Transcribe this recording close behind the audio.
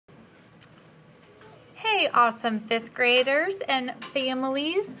Hi, awesome 5th graders and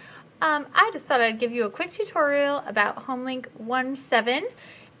families. I just thought I'd give you a quick tutorial about Homelink 1.7,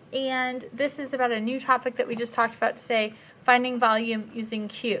 and this is about a new topic that we just talked about today, finding volume using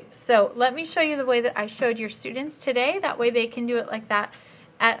cubes. So let me show you the way that I showed your students today. That way they can do it like that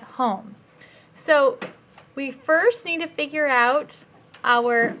at home. So we first need to figure out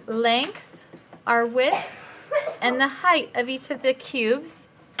our length, our width, and the height of each of the cubes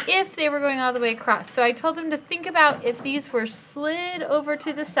if they were going all the way across. So I told them to think about if these were slid over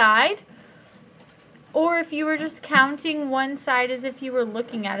to the side or if you were just counting one side as if you were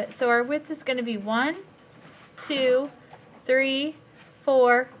looking at it. So our width is going to be 1, 2, 3,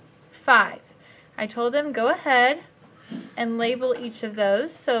 4, 5. I told them go ahead and label each of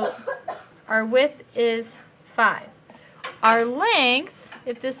those. So our width is 5. Our length,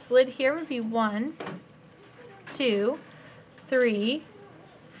 if this slid here, would be 1, 2, 3,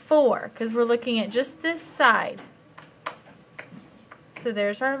 4, because we're looking at just this side. So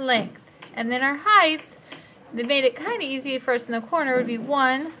there's our length. And then our height, they made it kind of easy for us in the corner, would be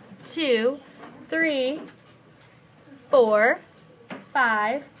 1, 2, 3, 4,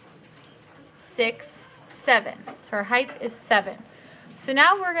 5, 6, 7. So our height is 7. So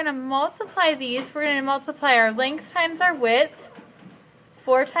now we're going to multiply these. We're going to multiply our length times our width,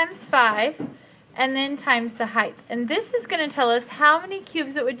 4 times 5, and then times the height. And this is going to tell us how many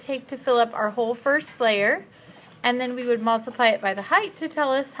cubes it would take to fill up our whole first layer, and then we would multiply it by the height to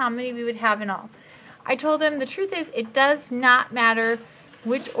tell us how many we would have in all. I told them the truth is it does not matter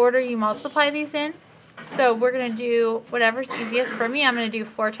which order you multiply these in. So we're going to do whatever's easiest. For me, I'm going to do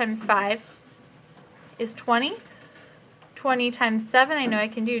 4 times 5 is 20. 20 times 7, I know I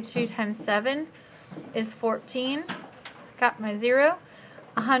can do 2 times 7 is 14. Got my 0.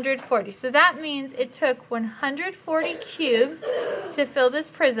 140. So that means it took 140 cubes to fill this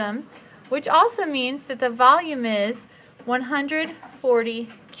prism, which also means that the volume is 140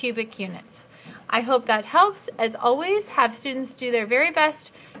 cubic units. I hope that helps. As always, have students do their very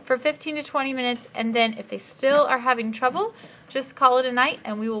best for 15 to 20 minutes, and then if they still are having trouble, just call it a night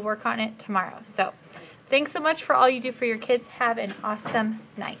and we will work on it tomorrow. So thanks so much for all you do for your kids. Have an awesome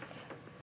night.